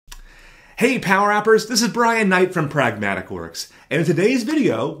Hey Power Appers, this is Brian Knight from Pragmatic, and in today's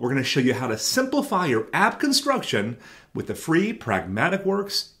video we're going to show you how to simplify your app construction with the free Pragmatic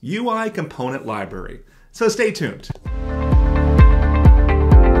UI component library. So stay tuned.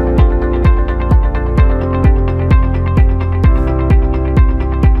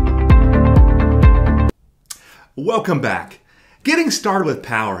 Welcome back. Getting started with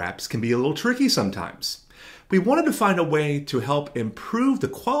Power Apps can be a little tricky sometimes. We wanted to find a way to help improve the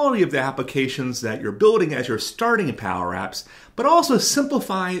quality of the applications that you're building as you're starting in Power Apps, but also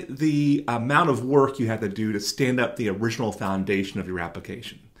simplify the amount of work you have to do to stand up the original foundation of your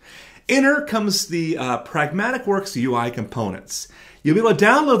application. Enter comes the Pragmatic UI components. You'll be able to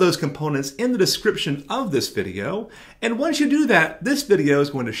download those components in the description of this video, and once you do that, this video is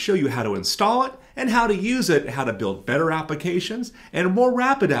going to show you how to install it and how to use it, how to build better applications and more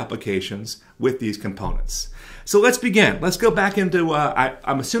rapid applications with these components. So let's begin. Let's go back into,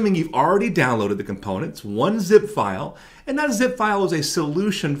 I'm assuming you've already downloaded the components, one zip file, and that zip file is a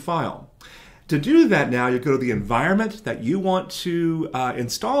solution file. To do that now, you go to the environment that you want to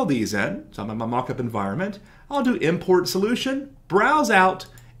install these in. So I'm in my mockup environment. I'll do import solution, browse out,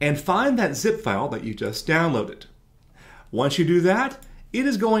 and find that zip file that you just downloaded. Once you do that, it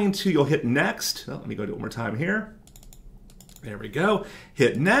is going to, you'll hit next. Oh, let me go do it one more time here. There we go.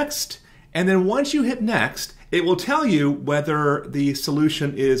 Hit next. And then once you hit next, it will tell you whether the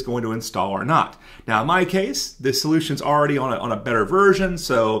solution is going to install or not. Now in my case, the solution's already on a better version,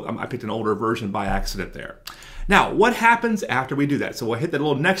 so I picked an older version by accident there. Now, what happens after we do that? So we'll hit that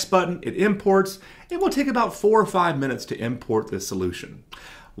little next button, it imports. It will take about 4 or 5 minutes to import this solution.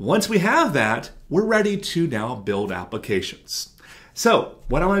 Once we have that, we're ready to now build applications. So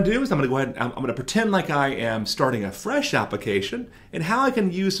what I'm going to do is I'm going to go ahead and I'm going to pretend like I am starting a fresh application and how I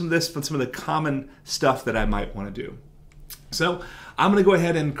can use some of this from some of the common stuff that I might want to do. So I'm going to go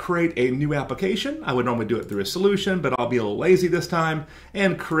ahead and create a new application. I would normally do it through a solution, but I'll be a little lazy this time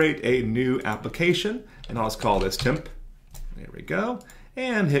and create a new application. And I'll just call this temp. There we go.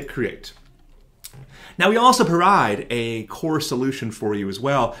 And hit create. Now we also provide a core solution for you as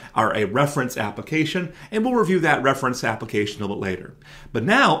well, or a reference application, and we'll review that reference application a little bit later. But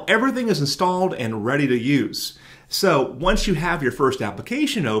now everything is installed and ready to use. So once you have your first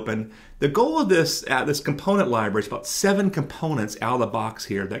application open, the goal of this component library is about 7 components out of the box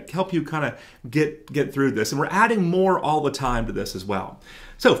here that help you kind of get through this. And we're adding more all the time to this as well.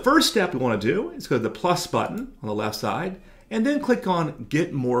 So first step we want to do is go to the plus button on the left side, and then click on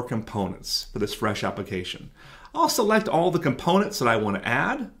Get More Components for this fresh application. I'll select all the components that I want to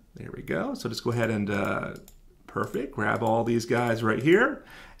add. There we go. So just go ahead and, perfect, grab all these guys right here.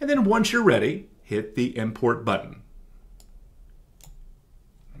 And then once you're ready, hit the Import button.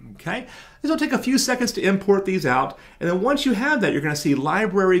 Okay, this will take a few seconds to import these out. And then once you have that, you're going to see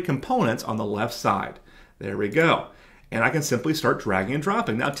Library Components on the left side. There we go. And I can simply start dragging and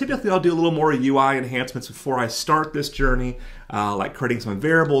dropping. Now, typically I'll do a little more UI enhancements before I start this journey, like creating some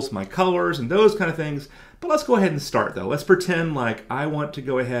variables, my colors, and those kind of things. But let's go ahead and start though. Let's pretend like I want to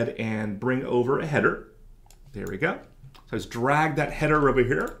go ahead and bring over a header. There we go. So let's drag that header over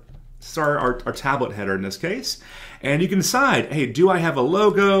here. This is our tablet header in this case. And you can decide, hey, do I have a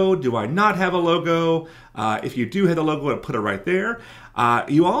logo? Do I not have a logo? If you do have the logo, I'll put it right there.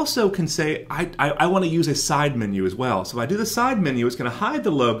 You also can say, I want to use a side menu as well. So if I do the side menu, it's going to hide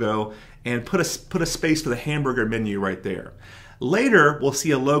the logo and put a space for the hamburger menu right there. Later, we'll see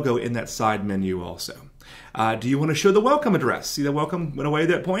a logo in that side menu also. Do you want to show the welcome address? See the welcome went away at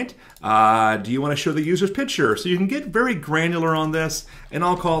that point? Do you want to show the user's picture? So you can get very granular on this, and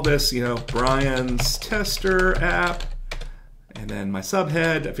I'll call this, Brian's Tester App. And then my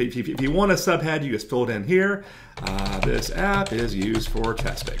subhead, if you want a subhead, you just fill it in here. This app is used for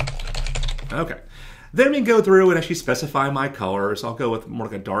testing. Okay. Then we can go through and actually specify my colors. I'll go with more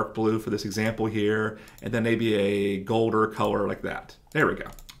like a dark blue for this example here, and then maybe a golder color like that. There we go.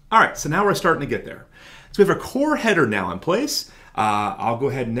 All right, so now we're starting to get there. So we have a core header now in place. I'll go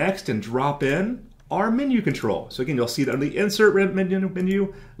ahead next and drop in our menu control. So again, you'll see that on the insert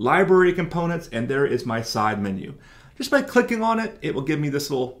menu, library components, and there is my side menu. Just by clicking on it, it will give me this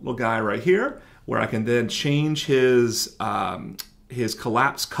little guy right here, where I can then change his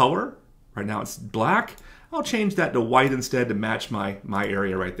collapse color. Right now it's black. I'll change that to white instead to match my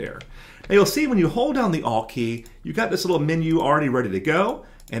area right there. Now you'll see when you hold down the Alt key, you've got this little menu already ready to go,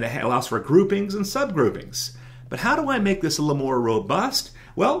 and it allows for groupings and subgroupings. But how do I make this a little more robust?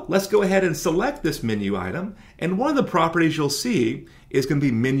 Well, let's go ahead and select this menu item, and one of the properties you'll see is going to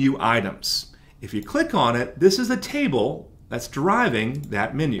be menu items. If you click on it, this is the table that's driving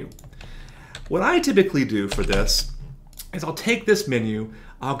that menu. What I typically do for this is I'll take this menu,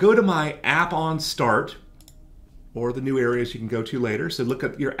 I'll go to my app on start, or the new areas you can go to later. So look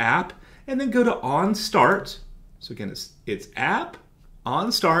at your app and then go to on start. So again, it's app,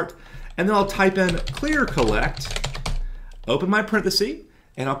 on start, and then I'll type in clear collect, open my parenthesis,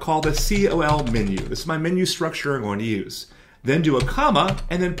 and I'll call this COL menu. This is my menu structure I'm going to use. Then do a comma,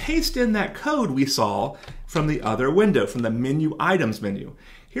 and then paste in that code we saw from the other window, from the menu items menu.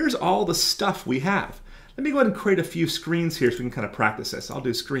 Here's all the stuff we have. Let me go ahead and create a few screens here so we can kind of practice this. I'll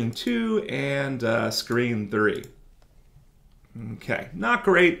do screen 2 and screen 3. Okay, not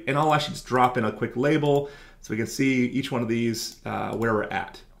great, and I'll actually just drop in a quick label so we can see each one of these where we're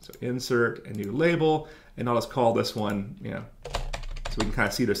at. So insert a new label, and I'll just call this one, so we can kind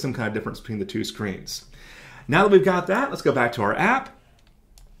of see there's some kind of difference between the two screens. Now that we've got that, let's go back to our app,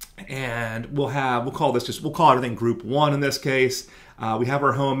 and we'll call everything group 1 in this case. We have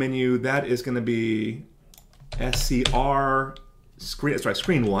our home menu. That is going to be SCR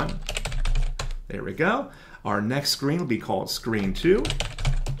screen 1. There we go. Our next screen will be called screen 2.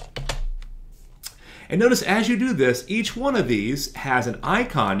 And notice as you do this, each one of these has an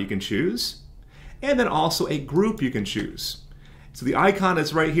icon you can choose, and then also a group you can choose. So the icon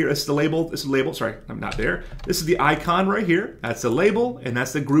is right here. This is the label. This is the label. Sorry, I'm not there. This is the icon right here. That's the label, and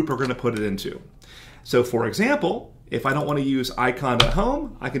that's the group we're going to put it into. So for example, if I don't want to use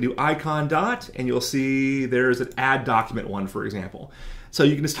icon.home, I can do icon dot, and you'll see there's an add document one, for example. So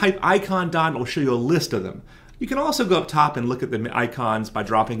you can just type icon dot, and it'll show you a list of them. You can also go up top and look at the icons by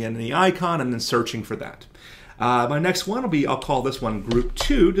dropping in the icon and then searching for that. My next one will be, I'll call this one group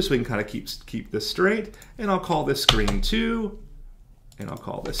 2, just so we can kind of keep this straight. And I'll call this screen 2. And I'll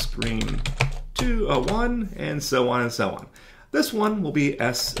call this screen 1, and so on and so on. This one will be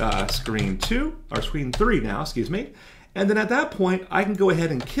screen 2, or screen 3 now, excuse me. And then at that point, I can go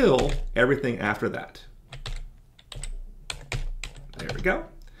ahead and kill everything after that. There we go.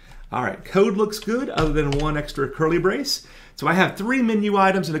 All right, code looks good other than one extra curly brace. So I have 3 menu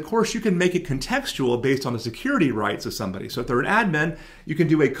items, and of course you can make it contextual based on the security rights of somebody. So if they're an admin, you can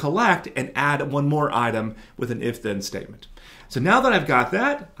do a collect and add one more item with an if-then statement. So now that I've got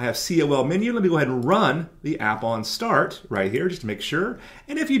that, I have COL menu. Let me go ahead and run the app on start right here just to make sure.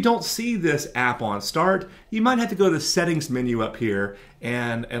 And if you don't see this app on start, you might have to go to the settings menu up here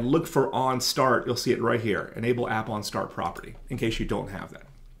and look for on start. You'll see it right here, enable app on start property, in case you don't have that.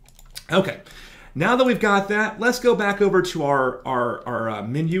 Okay, now that we've got that, let's go back over to our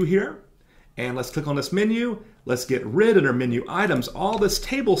menu here. And let's click on this menu. Let's get rid of our menu items, all this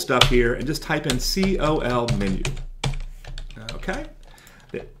table stuff here, and just type in COL menu. Okay.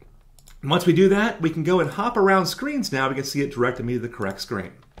 Once we do that, we can go and hop around screens now. We can see it directed me to the correct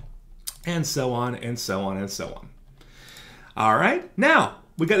screen. And so on, and so on, and so on. All right. Now,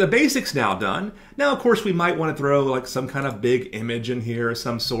 we got the basics now done. Now, of course, we might want to throw like some kind of big image in here of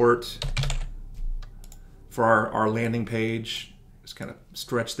some sort for our landing page. Just kind of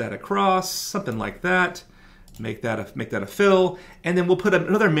stretch that across, something like that. Make that a fill. And then we'll put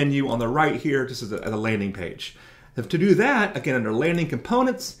another menu on the right here just as a landing page. To do that, again, under landing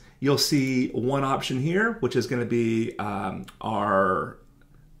components, you'll see one option here, which is going to be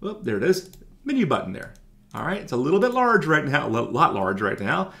there it is, menu button there. All right, it's a little bit large right now, a lot large right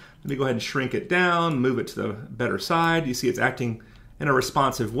now. Let me go ahead and shrink it down, move it to the better side. You see it's acting in a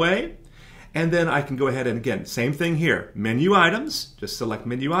responsive way. And then I can go ahead and, again, same thing here, menu items, just select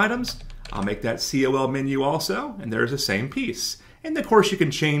menu items. I'll make that COL menu also, and there's the same piece. And of course you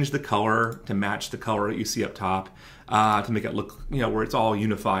can change the color to match the color that you see up top to make it look, where it's all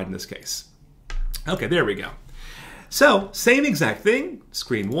unified in this case. Okay, there we go. So, same exact thing.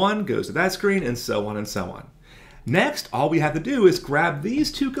 Screen 1 goes to that screen, and so on and so on. Next, all we have to do is grab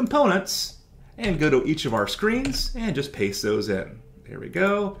these 2 components and go to each of our screens and just paste those in. There we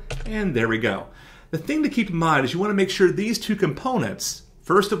go, and there we go. The thing to keep in mind is you want to make sure these 2 components,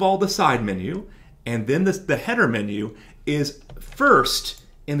 first of all the side menu, and then the header menu, is first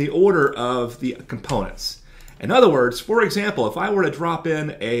in the order of the components. In other words, for example, if I were to drop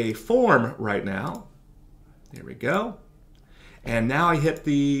in a form right now, there we go, and now I hit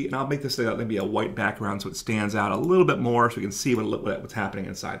and I'll make this maybe a white background so it stands out a little bit more so we can see what's happening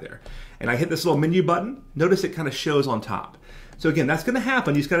inside there. And I hit this little menu button, notice it kind of shows on top. So again, that's going to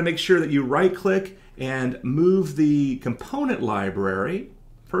happen. You just got to make sure that you right click and move the component library,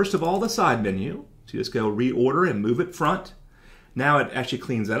 first of all the side menu, so you just go reorder and move it front. Now it actually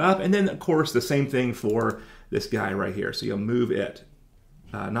cleans that up. And then, of course, the same thing for this guy right here. So you'll move it,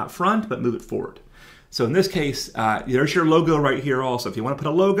 not front, but move it forward. So in this case, there's your logo right here also. If you want to put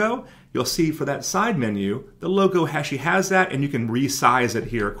a logo, you'll see for that side menu, the logo actually has that, and you can resize it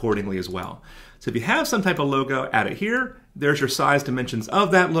here accordingly as well. So if you have some type of logo, add it here. There's your size dimensions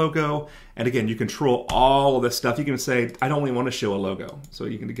of that logo. And again, you control all of this stuff. You can say, I don't only want to show a logo. So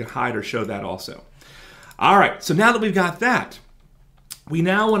you can hide or show that also. All right, so now that we've got that, we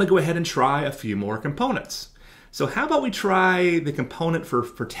now want to go ahead and try a few more components. So how about we try the component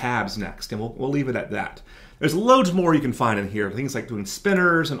for tabs next, and we'll leave it at that. There's loads more you can find in here, things like doing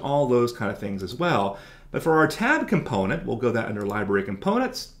spinners and all those kind of things as well. But for our tab component, we'll go that under Library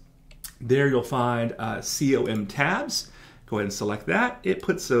Components. There you'll find COM tabs. Go ahead and select that. It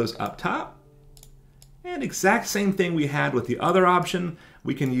puts those up top. And exact same thing we had with the other option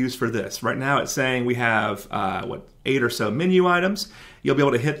we can use for this. Right now it's saying we have, 8 or so menu items. You'll be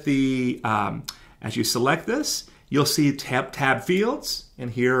able to hit the, as you select this, you'll see tab fields,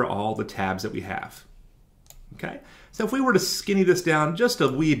 and here are all the tabs that we have. Okay, so if we were to skinny this down just a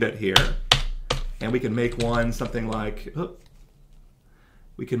wee bit here, and we can make one something like,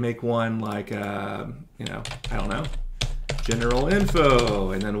 we can make one like, I don't know, general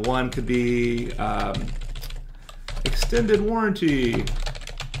info, and then one could be extended warranty,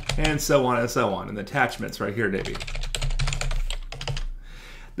 and so on and so on, and the attachments right here maybe.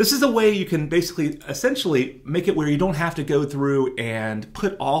 This is a way you can basically, essentially, make it where you don't have to go through and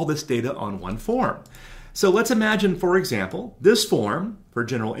put all this data on one form. So let's imagine, for example, this form for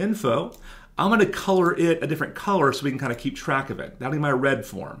general info, I'm going to color it a different color so we can kind of keep track of it. That'll be my red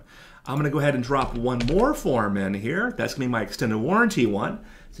form. I'm going to go ahead and drop one more form in here. That's going to be my extended warranty one.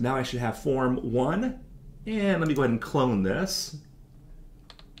 So now I should have form 1. And let me go ahead and clone this.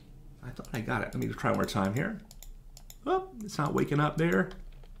 I thought I got it. Let me just try one more time here. Oh, it's not waking up there.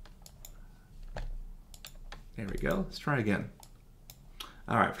 There we go. Let's try again.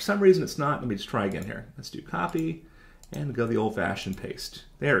 All right, for some reason it's not. Let me just try again here. Let's do copy and go the old-fashioned paste.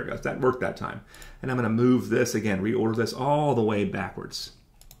 There it goes. That worked that time. And I'm going to move this again, reorder this all the way backwards.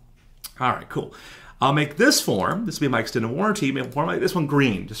 All right, cool. I'll make this form, this will be my extended warranty, make form like this one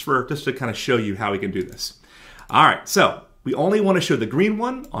green, just to kind of show you how we can do this. All right, so we only want to show the green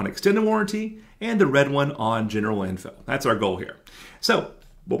one on extended warranty and the red one on general info. That's our goal here. So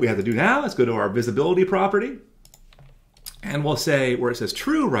what we have to do now is go to our visibility property, and we'll say, where it says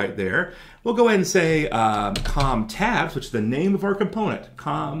true right there, we'll go ahead and say com tabs, which is the name of our component.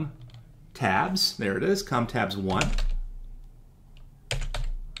 Com tabs, there it is, com tabs 1.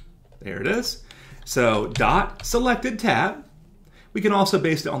 There it is. So dot selected tab. We can also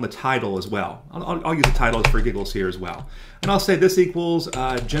base it on the title as well. I'll use the title for giggles here as well. And I'll say this equals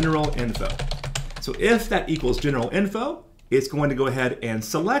general info. So if that equals general info, it's going to go ahead and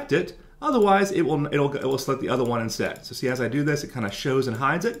select it. Otherwise, it will select the other one instead. So see, as I do this, it kind of shows and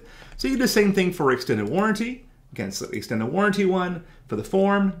hides it. So you do the same thing for extended warranty. Again, select the extended warranty one. For the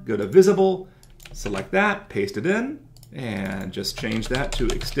form, go to visible, select that, paste it in, and just change that to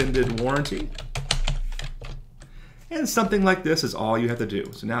extended warranty. And something like this is all you have to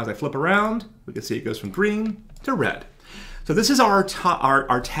do. So now as I flip around, we can see it goes from green to red. So this is our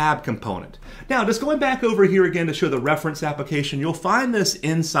tab component. Now, just going back over here again to show the reference application, you'll find this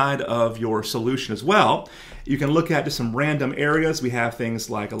inside of your solution as well. You can look at just some random areas. We have things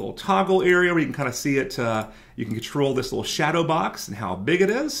like a little toggle area where you can kind of see it. You can control this little shadow box and how big it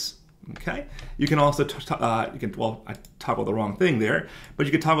is. Okay. You can also, well, I toggled the wrong thing there, but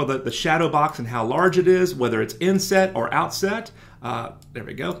you can toggle the shadow box and how large it is, whether it's inset or outset. There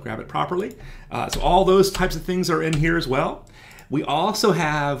we go, grab it properly. So all those types of things are in here as well. We also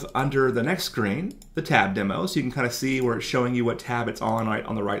have under the next screen, the tab demo, so you can kind of see where it's showing you what tab it's on right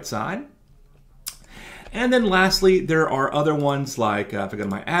on the right side. And then lastly, there are other ones like, if I go to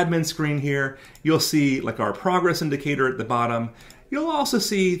my admin screen here, you'll see like our progress indicator at the bottom. You'll also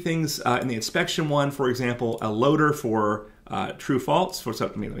see things in the inspection one, for example, a loader for true false.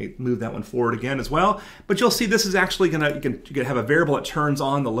 Let me move that one forward again as well. But you'll see this is actually you can have a variable that turns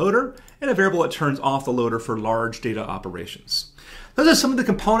on the loader and a variable that turns off the loader for large data operations. Those are some of the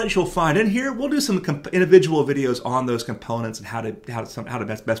components you'll find in here. We'll do some individual videos on those components and how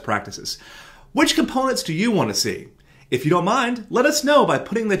to best practices. Which components do you want to see? If you don't mind, let us know by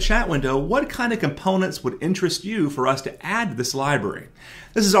putting in the chat window what kind of components would interest you for us to add to this library.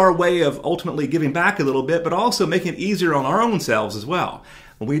 This is our way of ultimately giving back a little bit, but also making it easier on our own selves as well.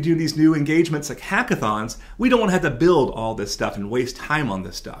 When we do these new engagements like hackathons, we don't want to have to build all this stuff and waste time on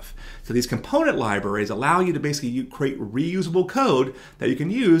this stuff. So these component libraries allow you to basically create reusable code that you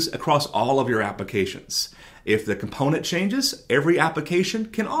can use across all of your applications. If the component changes, every application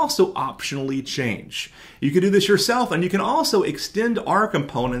can also optionally change. You can do this yourself, and you can also extend our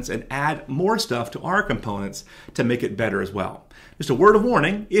components and add more stuff to our components to make it better as well. Just a word of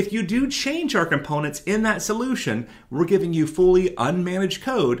warning, if you do change our components in that solution, we're giving you fully unmanaged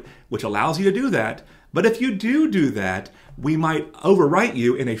code, which allows you to do that, But if you do that, we might overwrite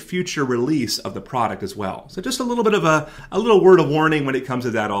you in a future release of the product as well. So just a little bit of a little word of warning when it comes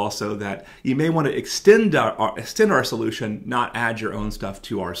to that also, that you may want to extend our solution, not add your own stuff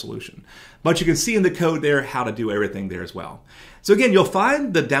to our solution. But you can see in the code there how to do everything there as well. So again, you'll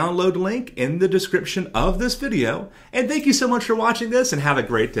find the download link in the description of this video. And thank you so much for watching this, and have a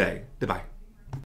great day. Goodbye.